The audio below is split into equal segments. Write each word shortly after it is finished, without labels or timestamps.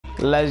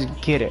Let's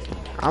get it.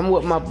 I'm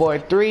with my boy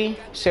 3.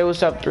 Say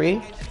what's up,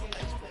 3.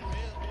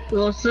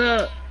 What's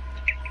up?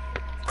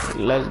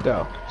 Let's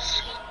go.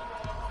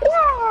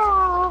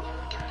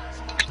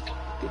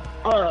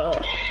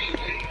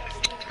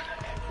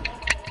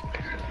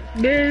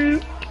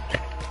 Dude.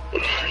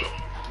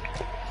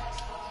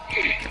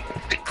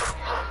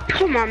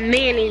 Put my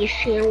mayonnaise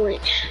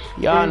sandwich.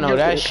 Y'all know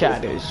that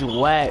shot is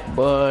wet,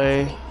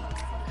 boy.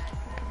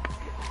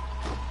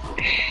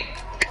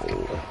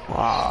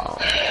 Wow.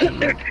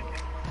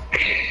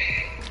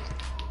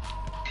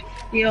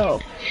 Yo,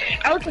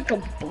 I was like a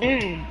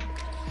boom.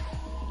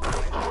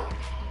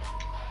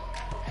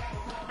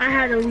 I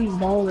had to leave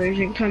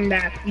ballers and come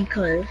back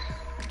because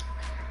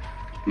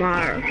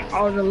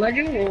I was a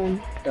legend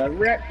and the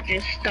rep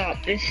just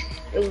stopped. It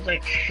was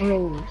like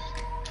froze.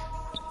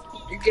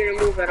 It didn't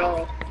move at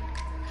all.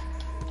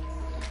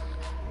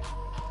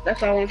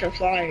 That's why I went to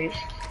Flyers.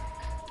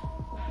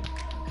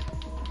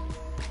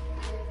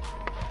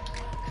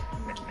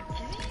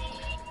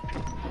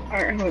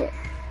 Alright, hold up.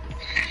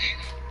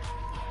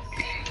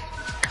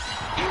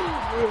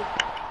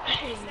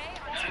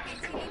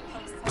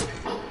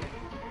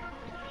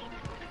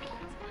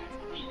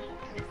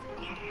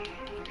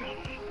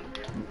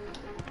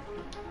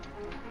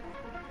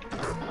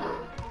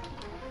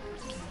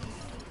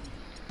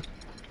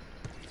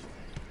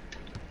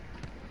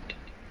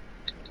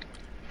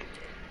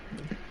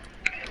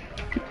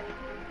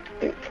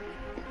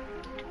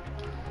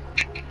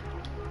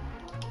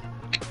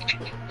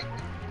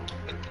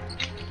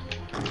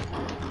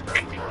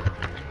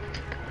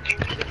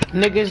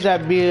 Niggas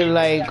that be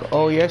like,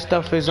 oh, your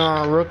stuff is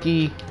on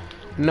rookie.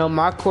 No,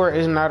 my court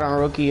is not on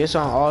rookie. It's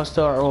on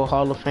All-Star or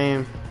Hall of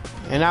Fame.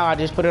 And now I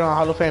just put it on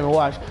Hall of Fame and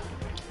watch.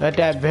 Let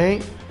that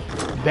bang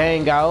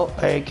out.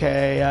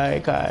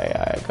 Okay.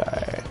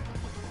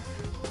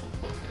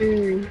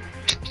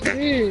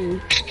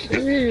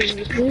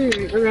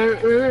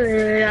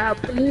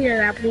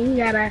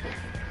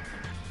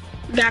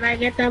 Gotta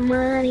get the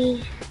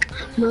money.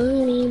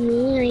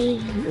 Money.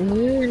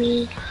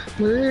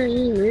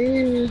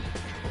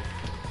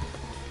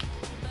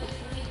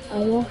 I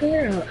walk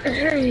out.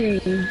 Hey,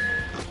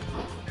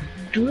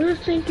 do you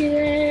think it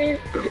is?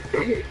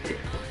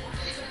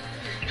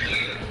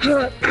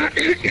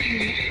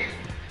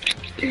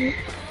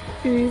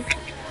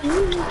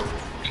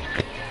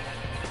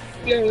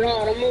 You're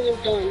right, I'm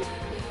almost done.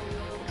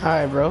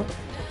 Alright, bro.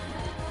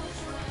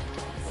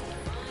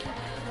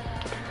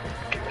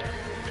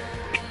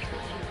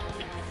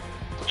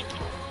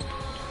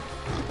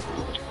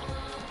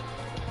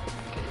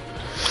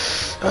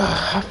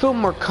 I feel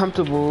more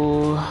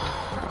comfortable.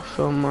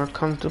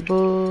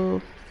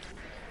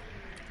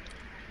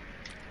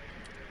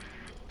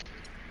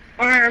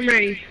 Alright, I'm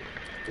ready.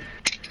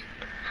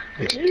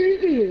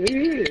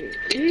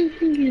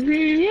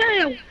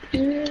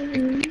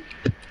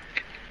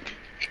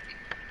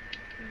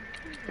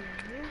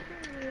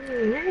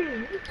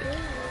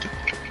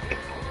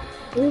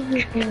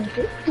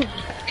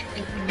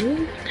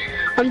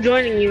 I'm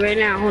joining you right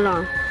now, hold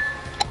on.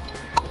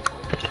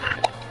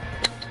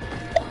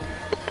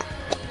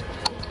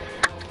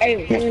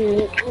 Hey.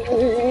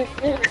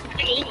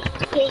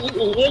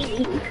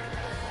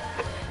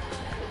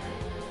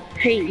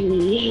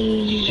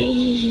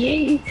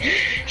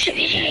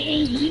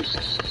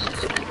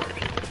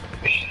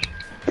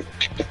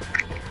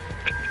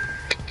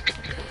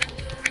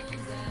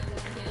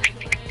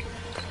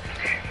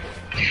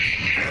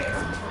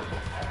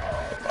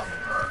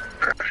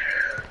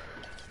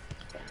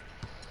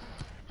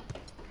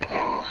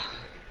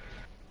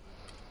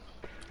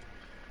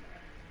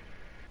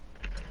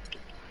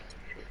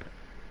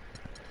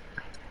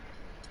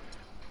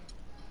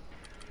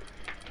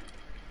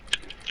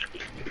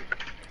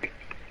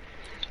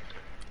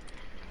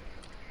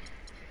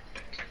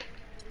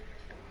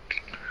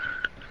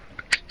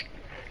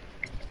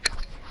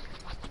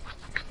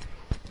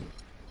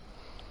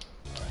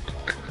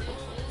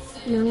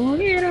 No,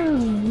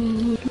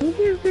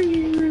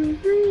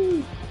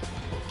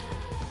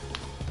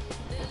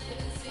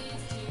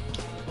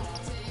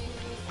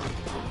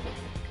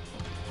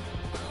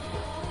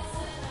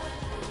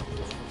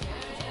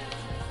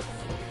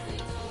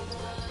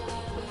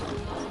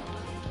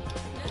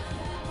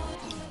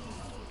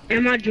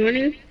 am I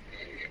joining?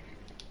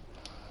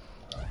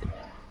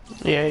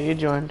 Yeah, you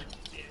joined.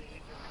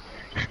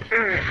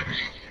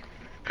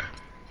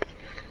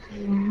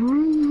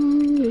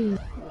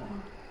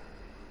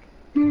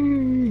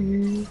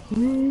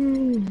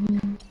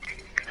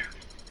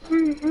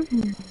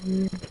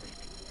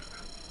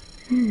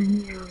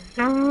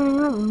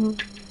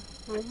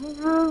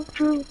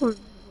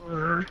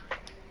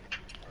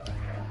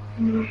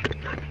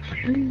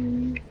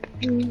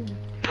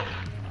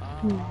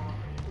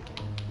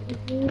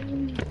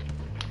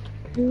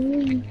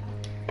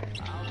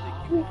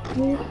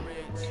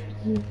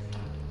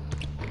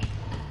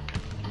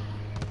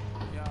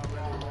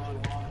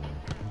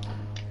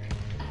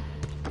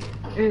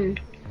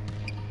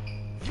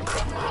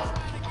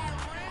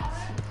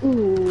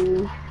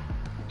 Ooh.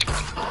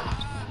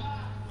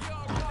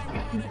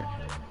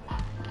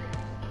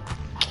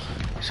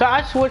 So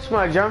I switched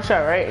my jump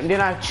shot, right? And then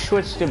I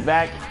switched it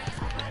back.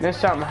 Then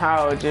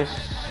somehow it just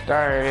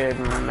started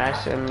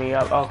messing me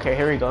up. Okay,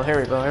 here we go, here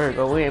we go, here we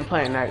go. We ain't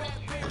playing that.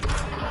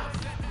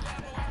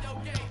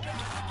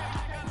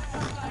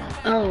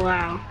 Oh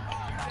wow.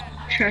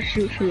 Try to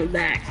shoot from the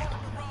back.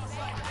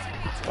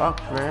 Fuck,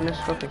 man, this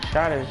fucking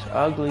shot is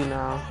ugly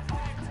now.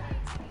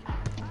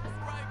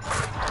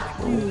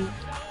 I'm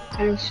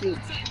gonna switch.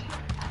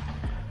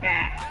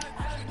 Back.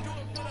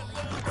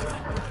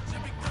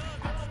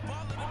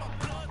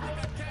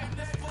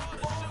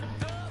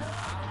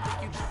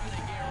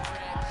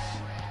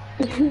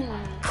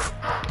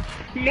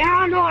 Now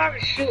I know how to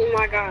shoot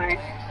my guy.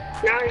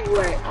 Now he's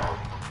wet.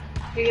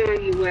 He's gonna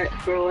be wet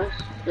for us.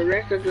 The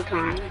rest of the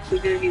time, he's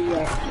gonna be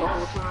wet the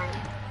whole time.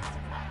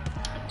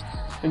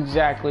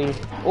 Exactly.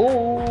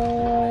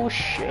 Oh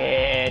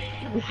shit.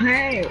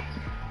 Hey.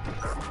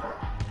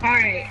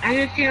 Alright, I'm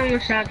gonna see how many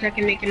shots I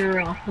can make in a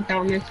row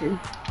without missing.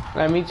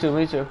 Me too,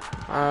 me too.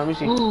 Let me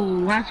see.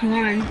 Ooh, last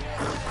one.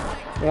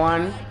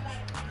 One.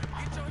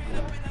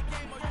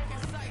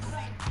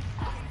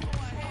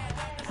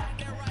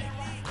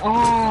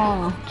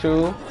 Oh,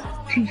 Two.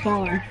 too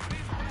far.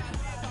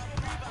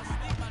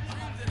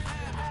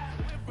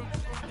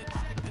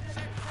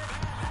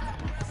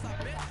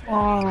 Oh,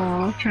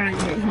 I'm trying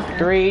to hit that.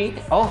 Three.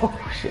 Oh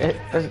shit.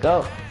 Let's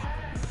go.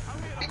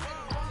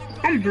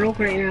 I'm broke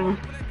right now.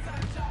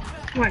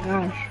 Oh my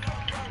gosh.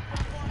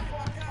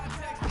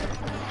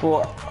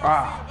 Four.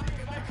 Ah.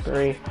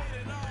 Three.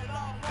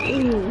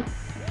 Dang.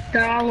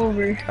 They're all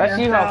over. Let's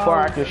see how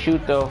far I can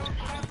shoot though.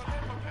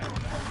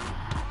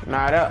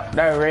 Nah,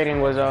 that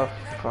rating was off.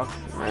 Fuck,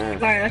 man.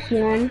 Alright, that's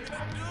one.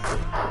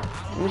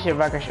 Let me see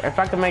if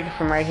I can make it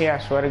from right here. I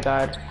swear to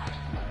God.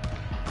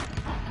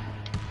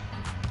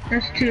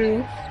 That's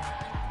two.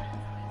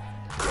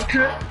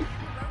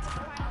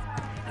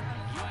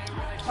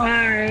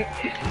 Alright.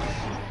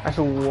 That's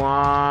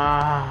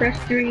one. That's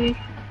three.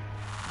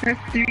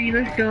 That's three.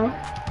 Let's go.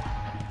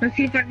 Let's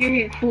see if I can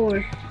hit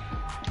four.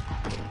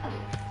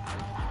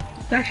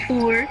 That's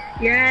four.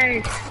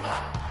 Yes.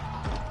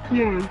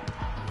 Come on.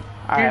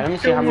 Alright, let me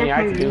see how many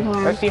I can do.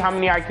 Let's see how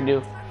many I can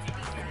do.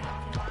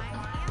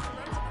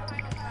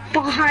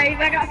 Five.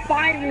 I got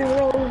five in a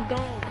row.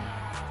 Done.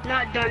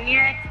 Not done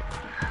yet.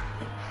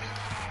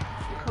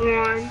 Come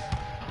on.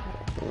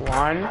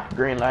 One.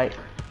 Green light.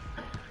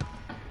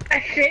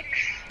 That's six.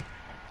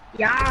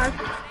 Yes.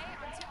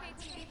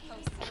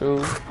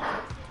 Two.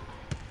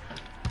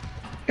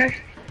 That's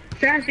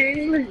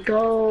it. Let's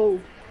go.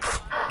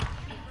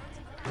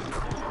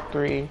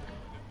 Three.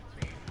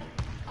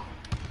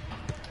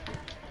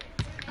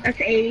 That's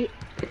eight.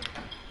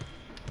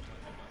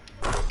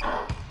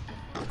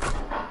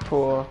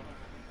 Four.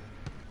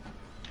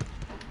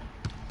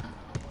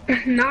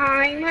 That's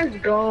nine. Let's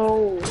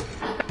go.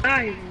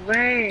 I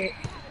went.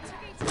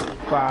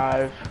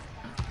 Five.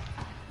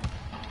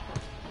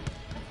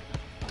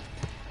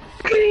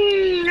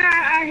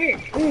 I hit.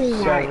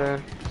 Oh my.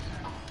 Seven.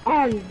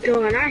 I'm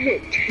done. I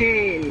hit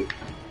 10.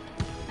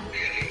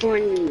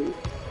 20.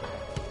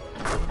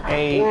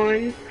 8.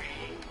 1.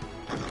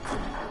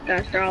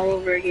 Gotta start all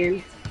over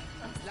again.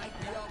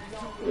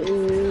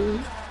 2.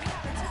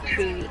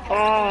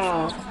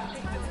 Oh.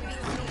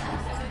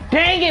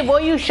 Dang it, boy,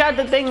 you shot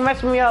the thing,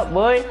 messed me up,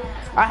 boy.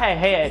 I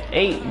had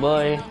 8,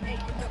 boy.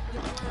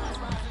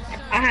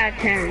 I had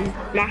 10.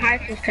 My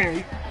highest was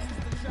 10.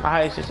 My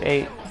highest is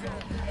 8.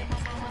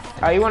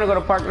 You wanna go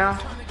to park now?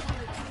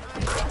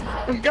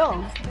 Let's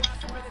go.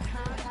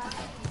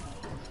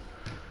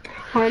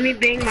 Let me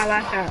bang my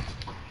laptop.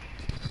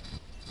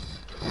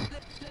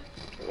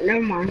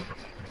 Never mind.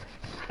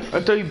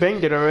 I thought you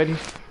banged it already.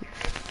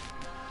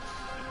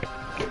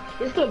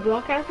 You still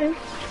broadcasting?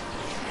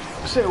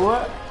 Say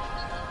what?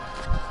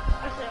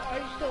 I said, are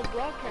you still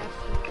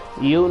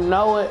broadcasting? You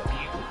know it.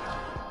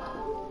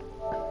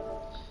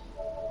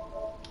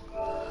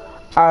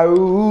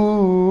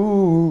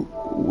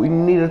 We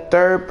need a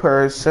third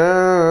person.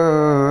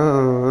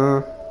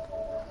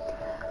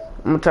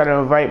 I'm gonna try to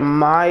invite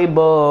my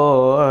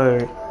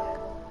boy.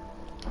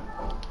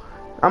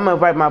 I'm gonna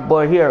invite my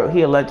boy here.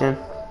 He a legend.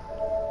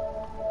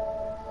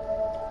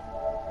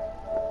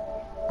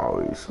 Oh,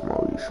 he's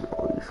small.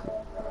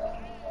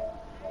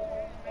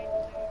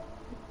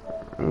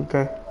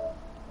 Okay.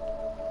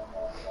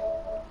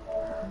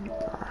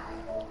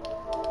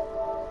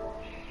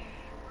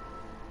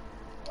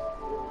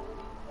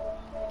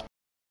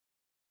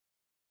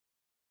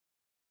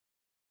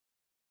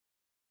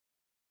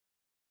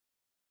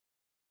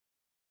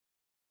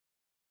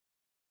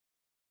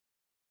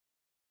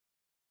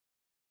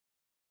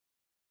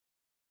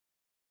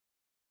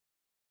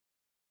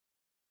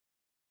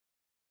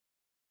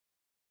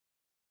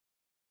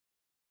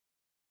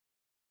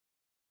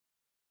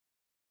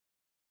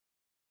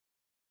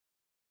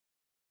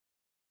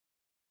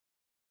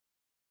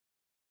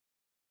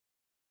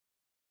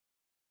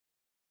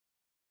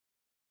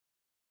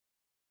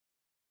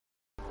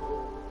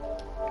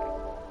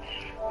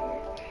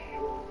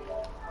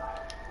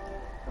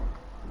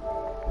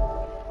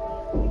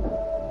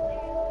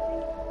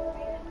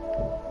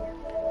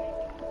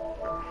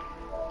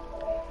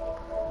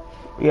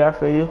 Yeah, I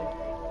feel you.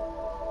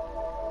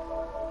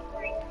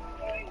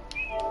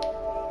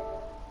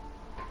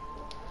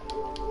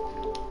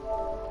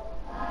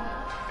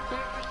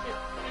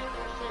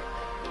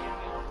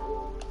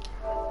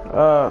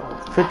 Uh,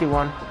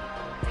 51.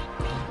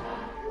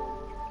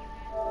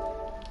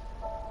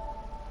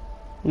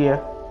 Yeah.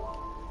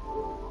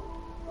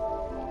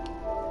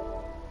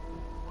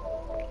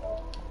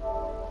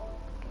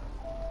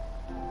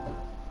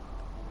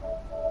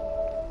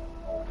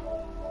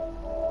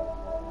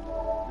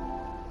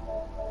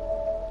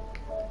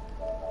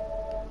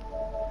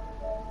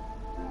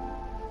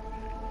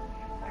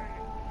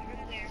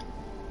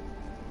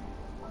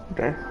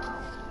 Okay.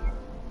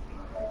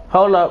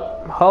 Hold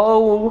up.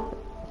 Hold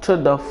to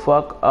the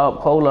fuck up.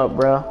 Hold up,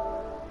 bro.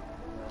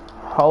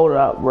 Hold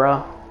up,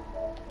 bro.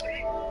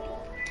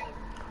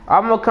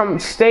 I'm gonna come.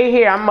 Stay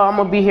here. I'm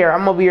gonna be here.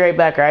 I'm gonna be right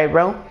back, alright,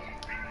 bro?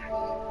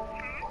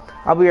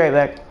 I'll be right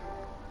back.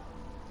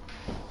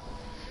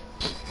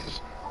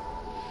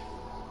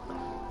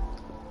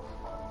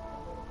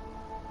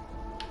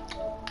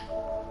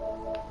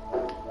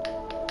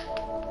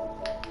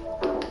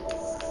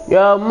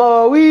 Yo,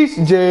 Maurice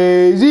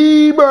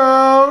Jay-Z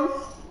Brown.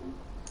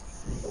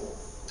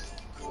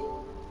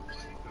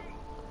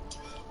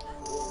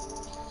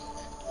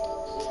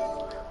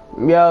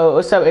 Yo,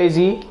 what's up, AZ?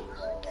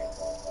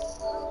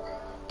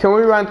 Can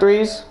we run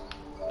threes?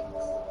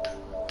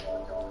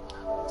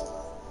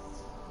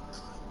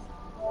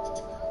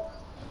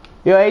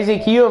 Yo, AZ,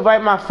 can you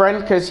invite my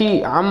friend? Cause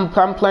I'm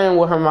playing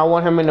with him. I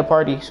want him in the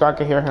party so I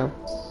can hear him.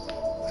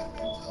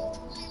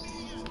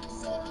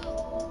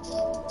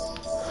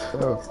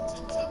 Oh.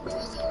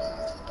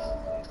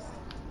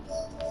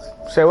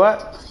 Say what?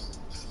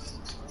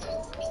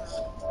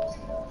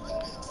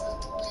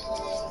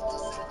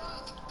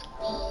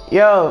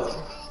 Yo,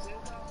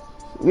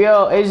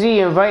 AZ,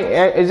 invite.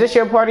 Is this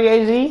your party,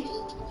 AZ?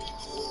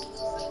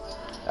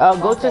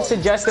 Go to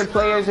suggested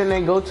players and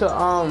then go to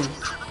I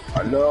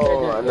know.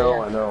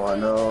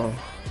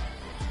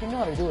 You know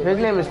how to do it. His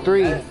name is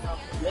 3. Is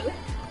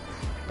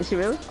she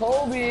really?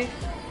 Kobe.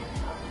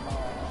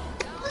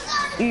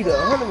 Either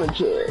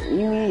 100%.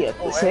 You mean at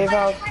the save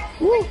house?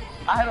 Woo.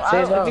 I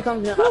don't. If he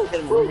comes in, I'll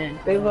get him on in.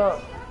 Save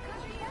up.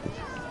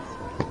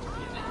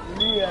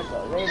 Yeah,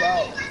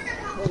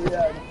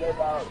 save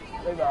out.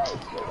 Save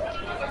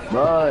out.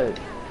 Bud.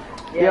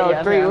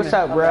 Yo, 3, what's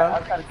up, bro?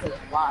 I'm trying to kill a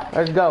fly.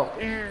 Let's go.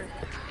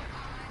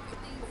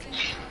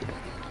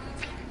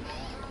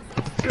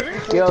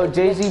 Yo,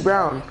 Jay-Z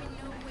Brown.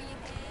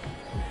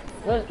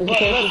 Listen,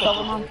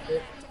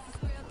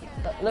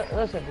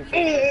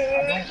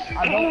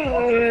 I don't.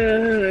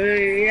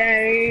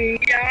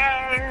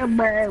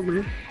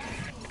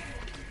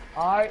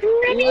 Alright.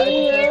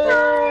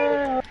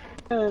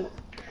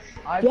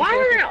 Why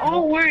are they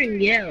all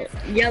wearing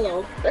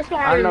yellow? That's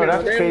why I know, know.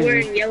 that's They're crazy.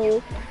 wearing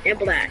yellow and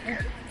black.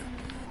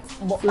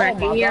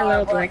 Black and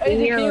yellow, black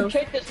and yellow. You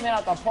kick this man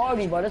out the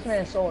party, but this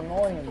man is so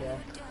annoying, bro.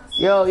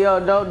 Yo,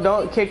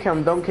 don't kick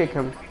him. Don't kick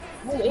him.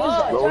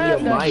 Lower your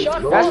mic.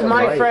 That's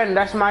my friend.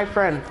 That's my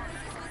friend.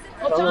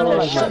 I'm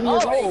telling you, shut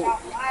up.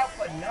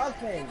 For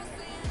nothing.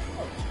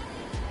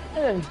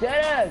 This is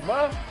dead ass,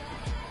 bro.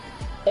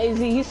 AZ,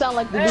 he sound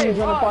like the dude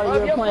from the party we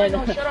were playing.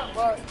 Shut up,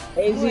 bro.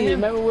 AZ,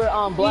 remember we were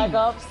on Black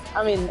Ops?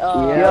 I mean,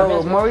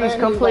 Yo, Maurice,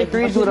 come play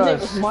threes with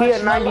us. He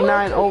at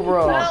 99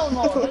 overall. Hell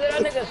no,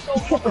 that nigga's so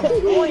fucking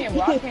annoying,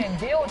 bro. I can't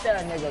deal with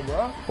that nigga,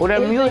 bro. Well,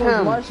 then mute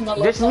him.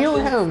 Just mute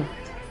him.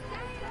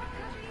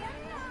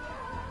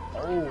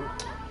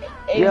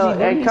 Yo,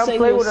 and come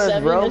play with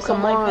us, bro.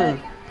 Come on.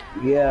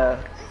 Yeah.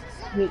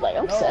 He's like,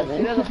 I'm No, 7.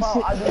 see, that's a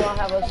problem. I do not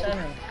have a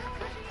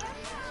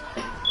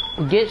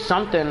 7. Get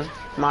something,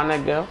 my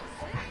nigga.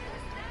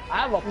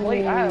 I have a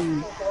plate. I have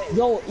a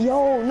plate.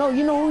 Yo, no,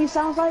 you know who he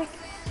sounds like?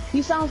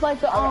 He sounds like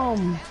the, oh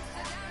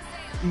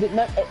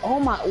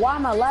my, why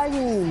am I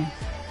lagging?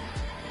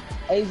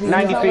 AZ,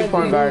 93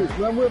 point guard.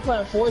 When we were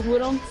playing fours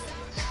with him,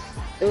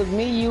 it was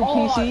me, you,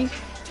 PC.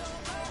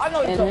 I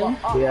know you're talking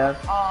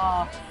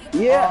about.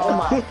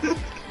 Yeah.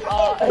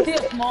 Is he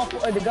a small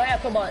forward? The guy I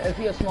talking about, is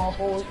he a small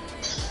forward?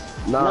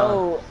 Nah.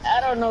 No, I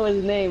don't know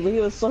his name, but he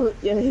was so,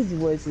 yeah, his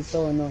voice is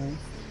so annoying.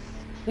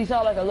 He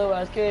sound like a little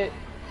ass kid.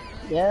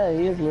 Yeah,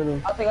 he is little.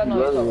 I think I know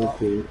what you're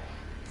talking about.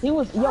 He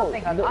was, he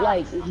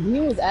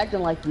was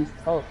acting like he's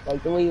tough,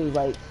 like the way he was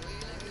like,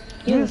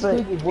 he was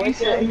like, he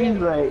said,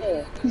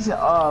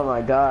 oh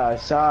my god,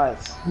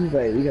 shots. He's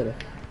like, we gotta,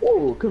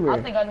 ooh, come here.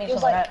 I think I need he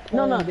was some like, of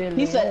that. no,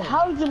 he said,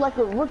 how did you like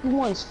a rookie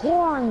one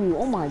score on you?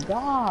 Oh my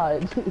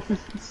god.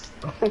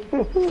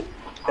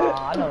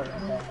 I know what you're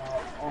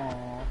talking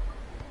about.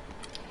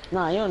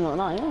 Nah, you don't know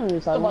what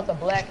you're talking About the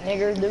black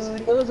nigger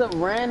dude. It was a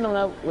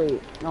random,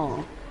 wait,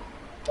 no.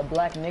 The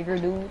black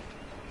nigger dude.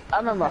 I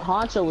remember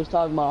Honcho was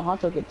talking about,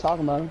 Honcho kept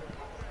talking about him.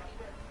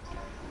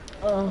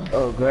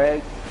 Oh,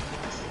 Greg?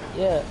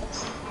 Yeah.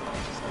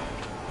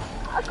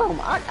 I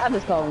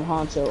just call him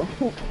Honcho.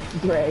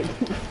 Greg.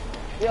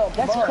 Yo,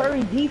 That's Bud,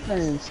 Curry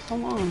defense.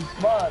 Come on.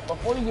 Bud,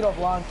 before you get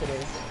offline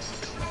today,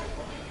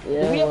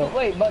 Yeah. did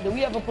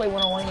we ever play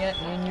one-on-one yet,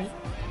 me and you?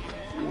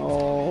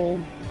 No.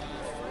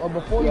 Or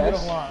before you get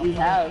online? We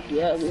have.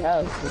 Yeah, we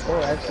have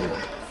before actually.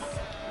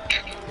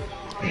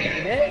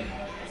 You did?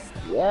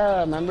 Yeah,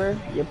 remember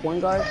your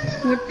point guard?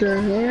 What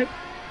the heck?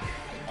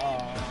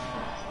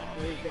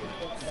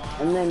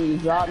 And then you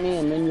dropped me,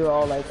 and then you're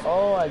all like,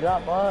 "Oh, I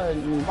dropped Bud."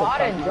 I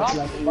didn't drop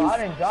you. I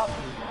didn't drop you.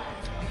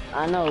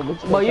 I know,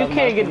 but But you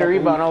can't get the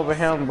rebound over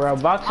him, bro.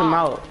 Box him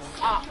out.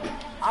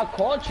 I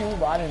caught you,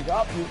 but I didn't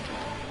drop you.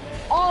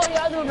 Oh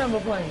yeah, I do remember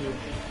playing you.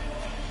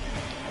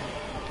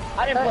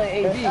 I didn't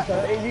play AD because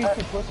AD's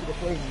too pussy to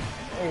play me.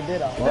 Hey,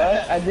 did I?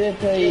 What? I did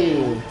play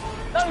you.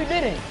 No, you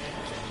didn't.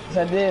 Yes,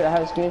 I did. I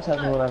have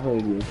screenshots of when I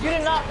played you. You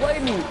did not play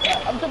me. I'm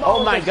talking about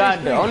Oh my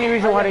god, the only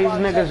reason why these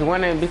niggas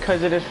winning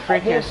because of this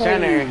freaking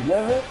center.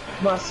 Remember?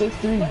 My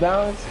 6'3"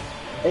 bounce,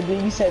 and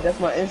then you said that's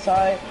my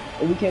inside,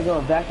 and we kept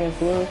going back and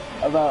forth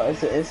about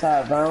it's an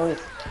inside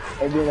balance,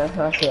 and then that's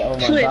when I said, oh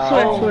my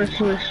god.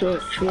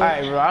 Switch.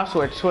 Alright, bro, I'll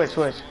switch.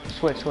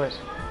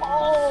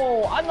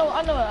 Oh, I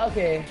know.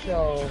 Okay,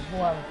 so who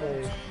haven't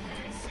played?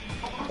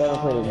 Never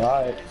played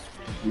Rod.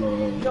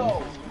 No.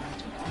 No.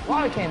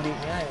 Why can't beat me?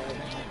 I ain't really.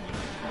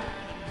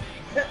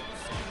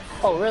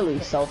 Oh, really?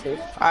 Selfish.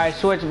 Alright,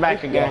 switch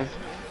back again.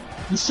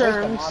 You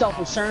selfish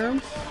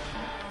Sherm.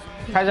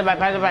 Pass it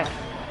back.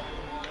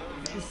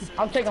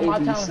 I'm taking my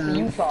talents to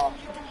Utah.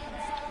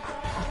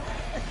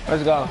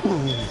 Let's go.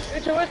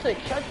 Futuristic,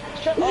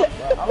 shut up,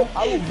 bro.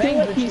 I will bang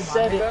with He you,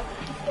 said nigga.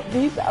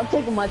 it. I'm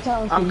taking my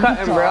talents I'm to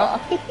cutting, Utah.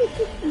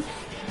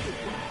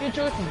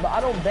 Futuristic, but I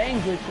don't bang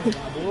with you,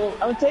 my dude.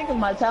 I'm taking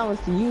my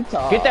talents to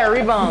Utah. Get that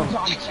rebound.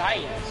 Utah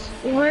Giants.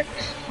 What?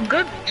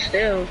 Good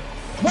still.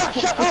 Bro,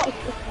 shut up.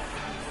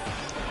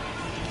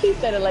 He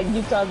said it like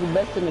Utah's the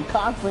best in the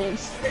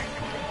conference.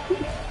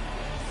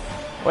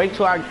 Wait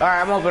till alright,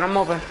 I'm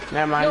open.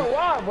 Never mind. Yo,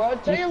 Rob, bro,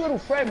 tell your little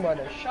friend,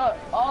 brother, shut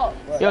up,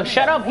 bro. Yo,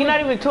 shut up. He not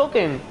even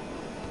talking.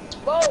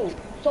 Bro,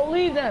 so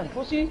leave them,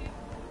 pussy.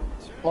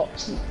 Oh,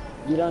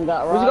 you done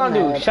got What's he robbed.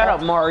 gonna do? Shut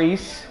up,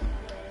 Maurice.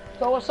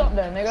 So what's up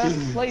then,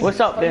 nigga? Lazy. What's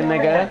up then,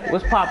 nigga?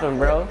 What's poppin',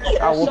 bro?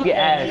 I'll whoop your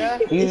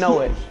ass. You know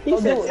it. He I'll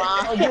said, do it.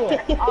 I'll do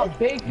it. I'll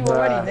bake you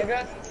already,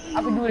 nigga.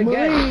 I can do it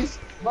again. Maurice.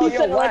 Bro, He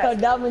you're said it like how whack.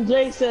 Diamond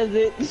J says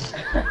it.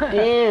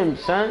 Damn,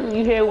 son.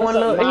 You hear one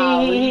up, little.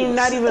 Miles? He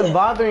not even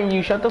bothering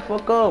you. Shut the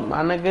fuck up,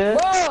 my nigga.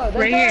 Bro, that's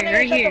Right right here,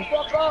 right shut here. the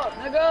fuck up,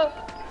 nigga.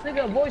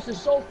 Nigga, voice is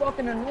so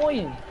fucking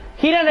annoying.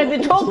 He not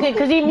even talking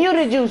because he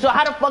muted you. So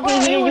how the fuck Bro,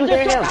 is he you was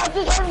hear him? I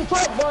just heard him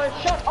talk, bro.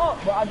 Shut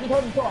up, bro. I just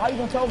heard him talk. How you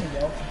gonna tell me,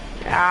 yo?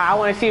 I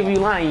want to see if you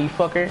lying, you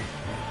fucker.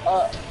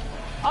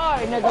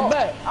 Alright, nigga,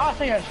 bet. I'll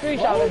send you a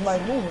screenshot of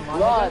everybody moving, my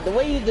Rod, nigga. the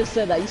way you just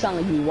said that, you sound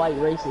like you white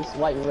racist.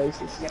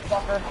 You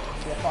fucker.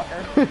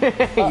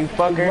 You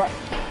fucker.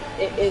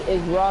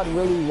 Is Rod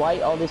really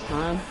white all this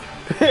time?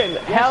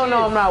 Hell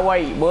no, I'm not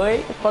white,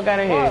 boy. Fuck out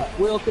of here.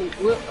 We'll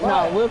continue.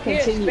 We'll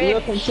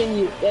Spanish.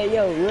 continue. Hey,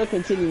 yo, we'll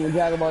continue when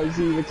Dragon Ball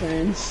Z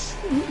returns.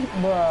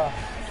 Bruh.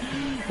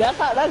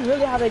 That's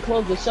really how they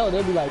close the show.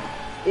 They'll be like,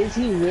 "Is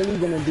he really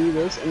gonna do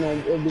this?" And then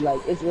it'll be like,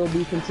 "It will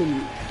be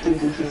continued."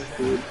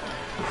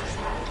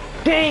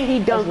 Dang, he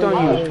dunked on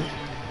you.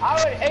 I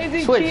already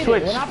AZ Switch, cheated.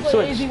 switch, When I played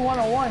switch. AZ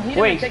 101, he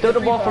didn't Wait, take steal the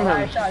free ball throw from him.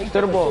 right shot. He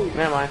Steal the took a ball. two.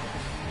 Never mind.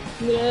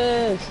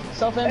 Yes,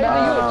 self AZ, you a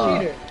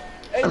cheater.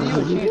 AZ, you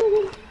a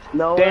cheater.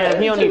 No Damn,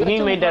 way. he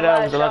made that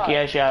up. It was a lucky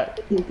ass shot.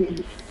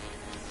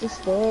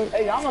 Just fuck.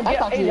 Hey, I'm I gonna get,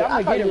 thought hey, you, I'm I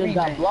gonna thought get a you just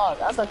got rebound.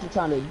 blocked. I thought you were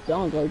trying to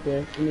dunk right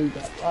there, and then you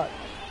got blocked.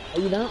 Are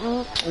you done?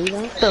 Are you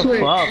done? What the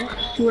fuck?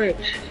 Switch.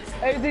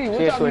 AZ, what Yeah, time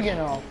you switch.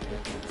 getting on?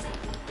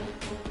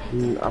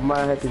 I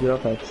might have to get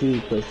off at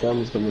 2 because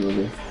Sam's coming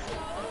over.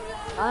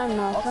 I'm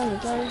not trying to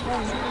tell you.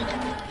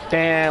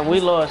 Damn, we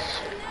lost.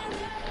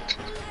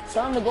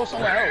 Time to go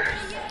somewhere else.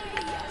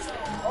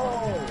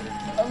 Oh,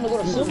 time to go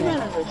to Superman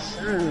Superman. is a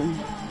Sherm.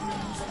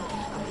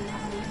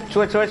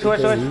 Switch. Superman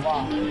is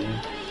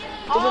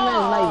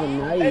not even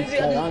nice, Hey,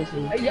 like,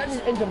 honestly. Hey, I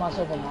just injured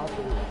myself on my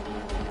foot.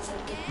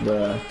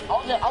 Bruh. I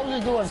was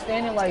just doing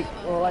standing like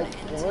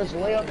reverse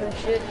layup and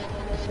shit,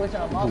 switching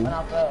them up, and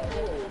I fell.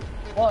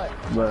 What?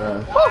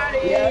 Bruh.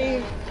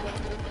 Yeah.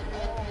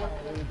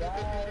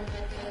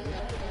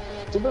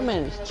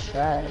 Superman is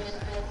trash.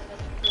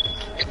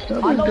 I know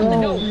what to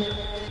do.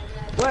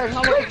 Where's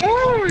my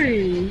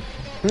Boring.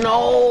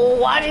 No,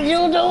 why did you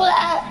do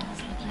that?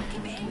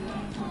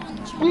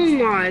 Oh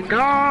my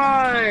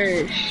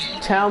gosh.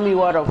 Tell me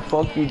why the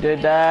fuck you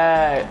did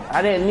that.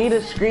 I didn't need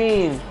a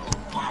screen.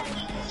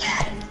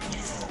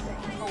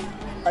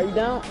 Are you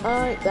down?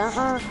 Are you down?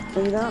 Are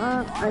you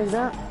down? Are you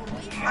down?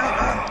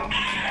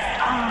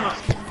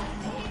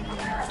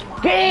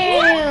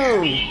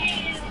 Damn!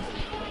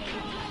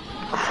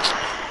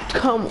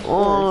 Come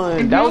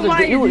on. That was a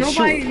good. You was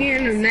Nobody's shoot.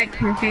 getting the next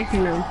from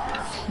facing them.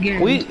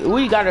 Again.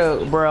 We gotta,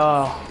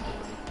 bruh.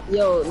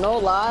 Yo, no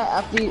lie,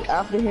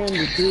 after hearing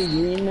the 3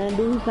 Green Men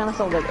dude, he kind of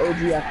sounds like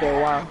OG after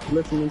a while,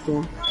 listening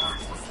to him.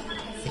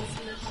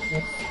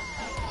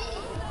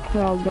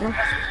 Oh, bro.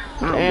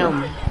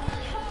 Damn.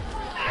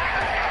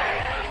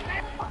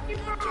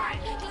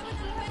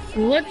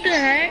 What the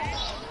heck?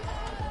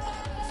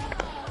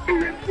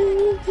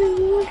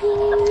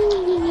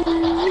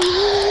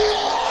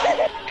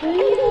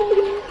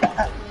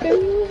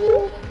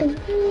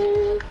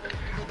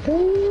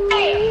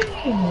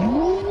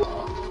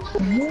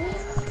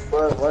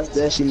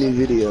 Destiny new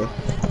video.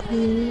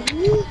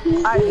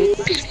 I did.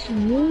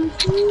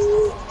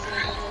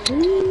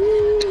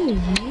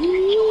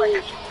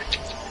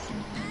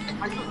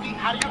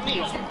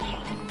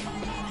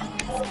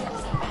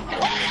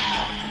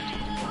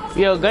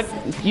 Yo,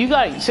 you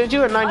got, since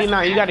you're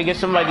 99, you gotta get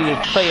somebody to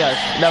play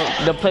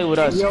us, to play with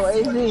us. Yo,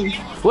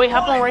 AZ. Wait,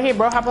 hop on right here,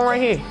 bro. Hop on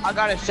right here. I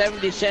got a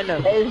 70 center.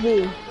 AZ.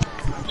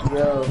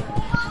 Yo,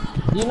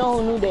 You know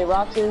who New Day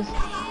Rocks is?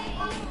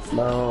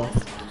 no.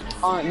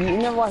 You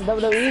never watched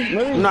WWE?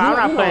 Maurice, No, I'm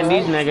not playing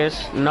these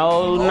niggas.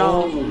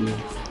 No.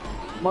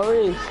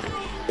 Maurice.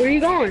 Where you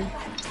going?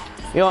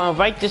 Yo,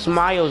 invite this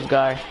Miles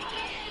guy.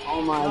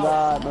 Oh my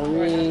god,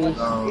 Maurice.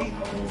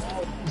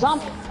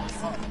 Jump.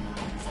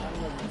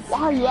 Why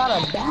are you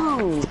out of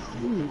bounds?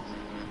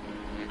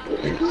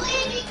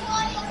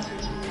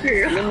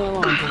 Leave me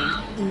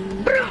alone,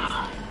 dude.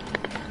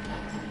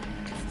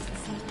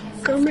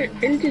 Come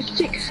into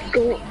 6,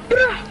 go.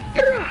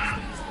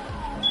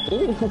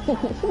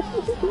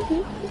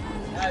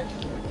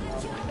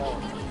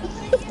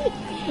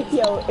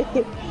 Yo,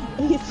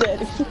 he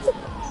said.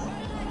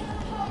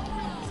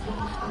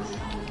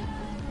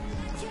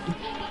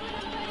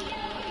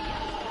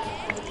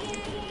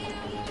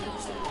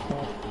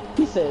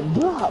 He said,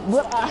 bruh.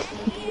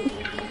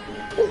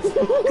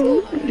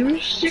 You're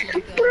sick,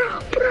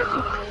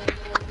 bruh.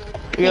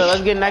 Yo,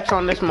 let's get next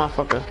on this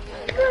motherfucker.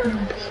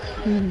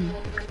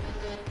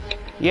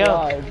 Yo,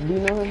 Rod, do you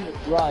know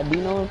him? Rod, do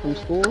you know him from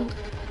school?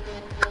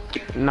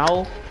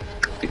 no.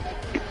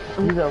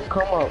 He's a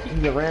come up.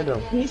 He's a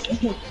random.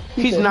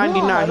 He's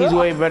 99. He's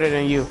way better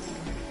than you.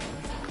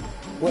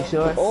 You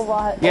sure?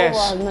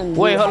 Yes.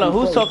 Wait, hold on.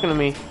 Who's talking to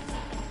me?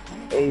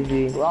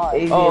 AZ. Rod.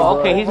 AZ Oh,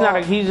 okay.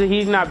 Overall-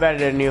 He's not better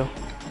than you.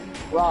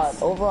 Rod,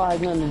 overall has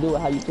nothing to do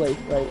with how you play,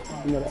 right?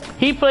 You know that.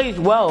 He plays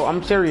well.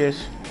 I'm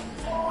serious.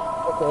 Okay.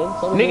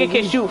 So Nigga does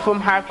can AZ. shoot from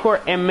half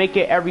court and make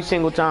it every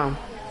single time.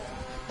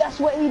 That's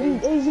what AZ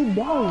does.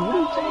 What are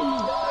you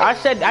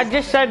saying? I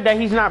just said that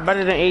he's not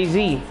better than AZ.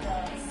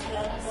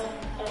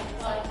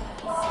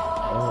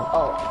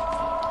 Oh.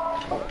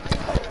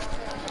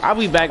 I'll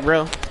be back,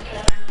 bro.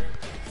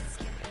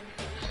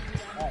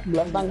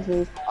 Bless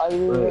Dynasty. Are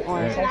you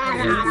on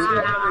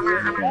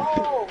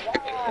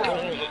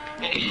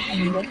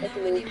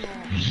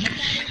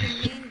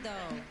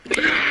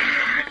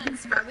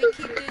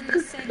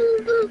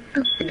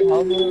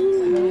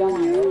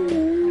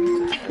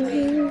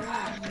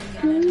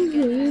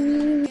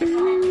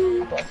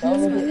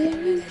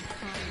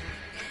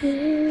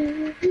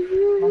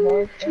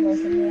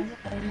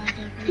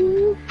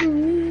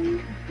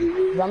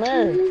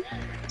Zamir.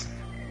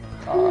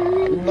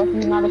 You lucky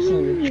you're not a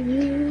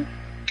shooter.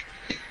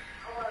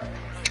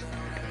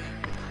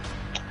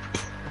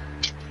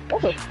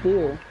 That's a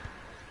steal.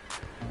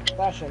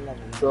 Fashion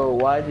level. So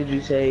why did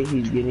you say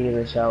he's getting in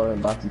the shower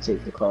and about to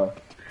take the car?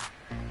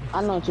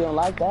 I know you don't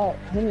like that.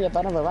 Hit me up,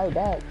 I never write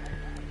back.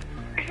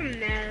 I'm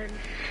mad.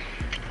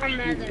 I'm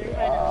mad that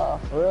I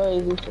For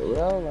real, easy for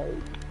real,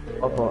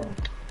 like. Up on.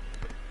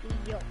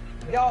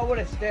 Y'all would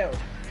have still.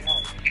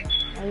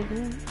 How you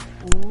doing?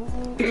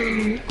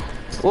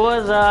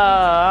 What's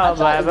I up?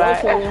 tried Bye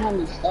to go to bye. you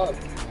and stuck.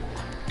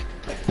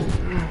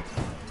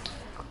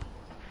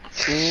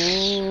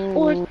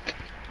 What?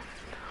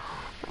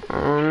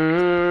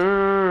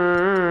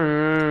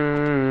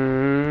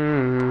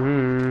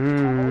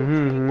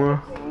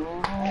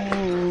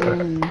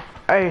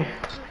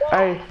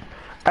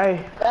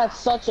 Hey. That's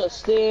such a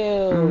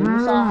steal. You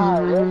saw how I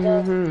read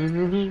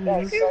that?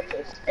 That's such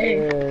a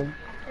steal.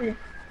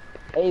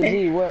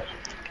 AZ, what?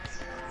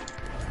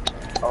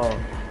 Oh.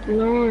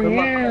 Long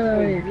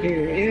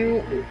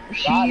hair,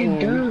 she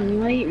done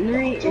late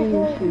night and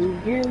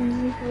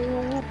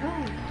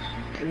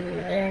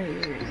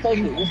Take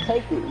it, just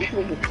take it. You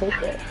can just take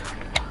that.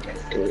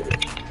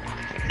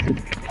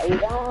 Are you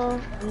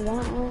down? You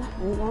down?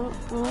 You down?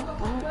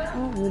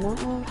 You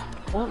down?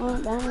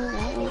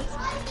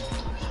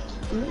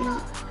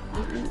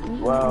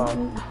 Wow.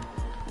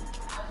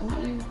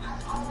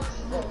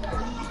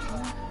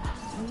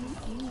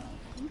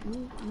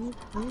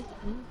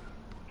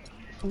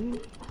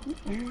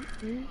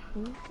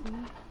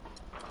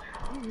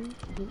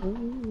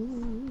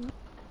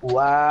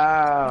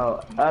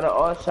 Wow. Out of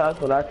all shots,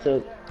 what I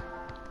took,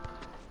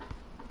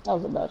 That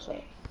was a bad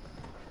shot.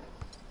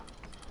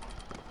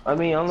 I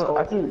mean,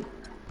 I think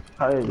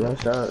probably the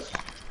best shots.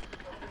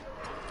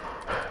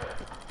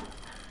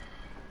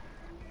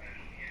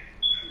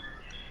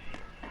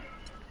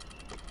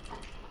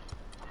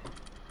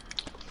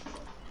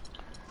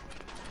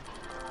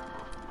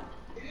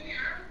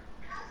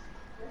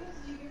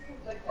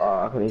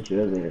 Oh, I couldn't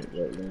shoot it.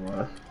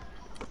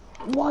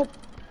 What?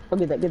 Oh,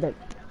 get that.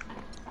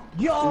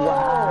 Yo!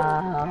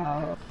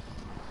 Wow.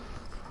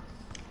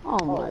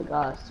 Oh my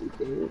gosh,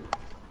 dude.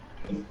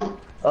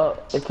 Oh,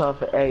 it's time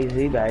for AZ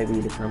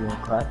baby to come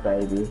on class,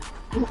 baby.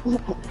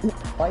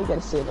 Why you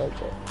gotta say it like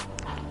that?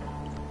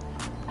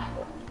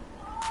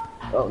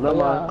 Oh, no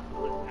mind.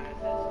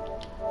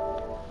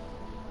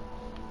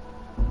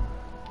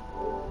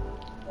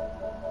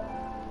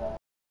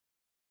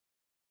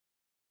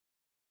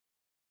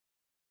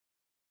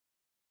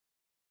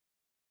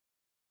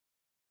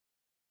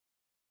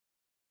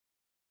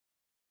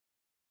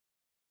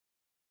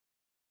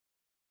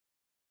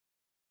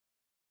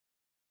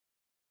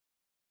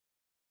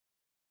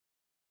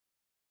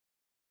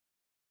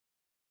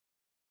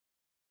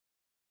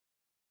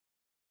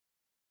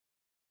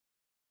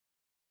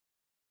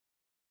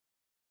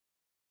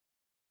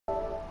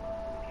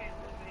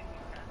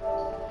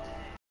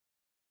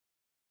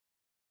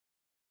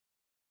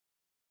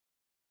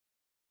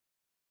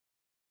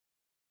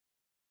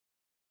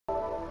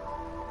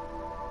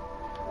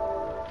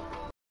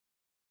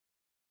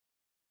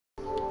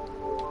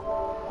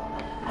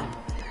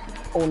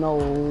 Oh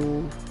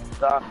no.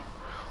 Stop.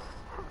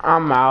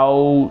 I'm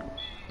out.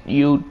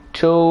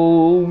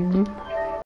 YouTube.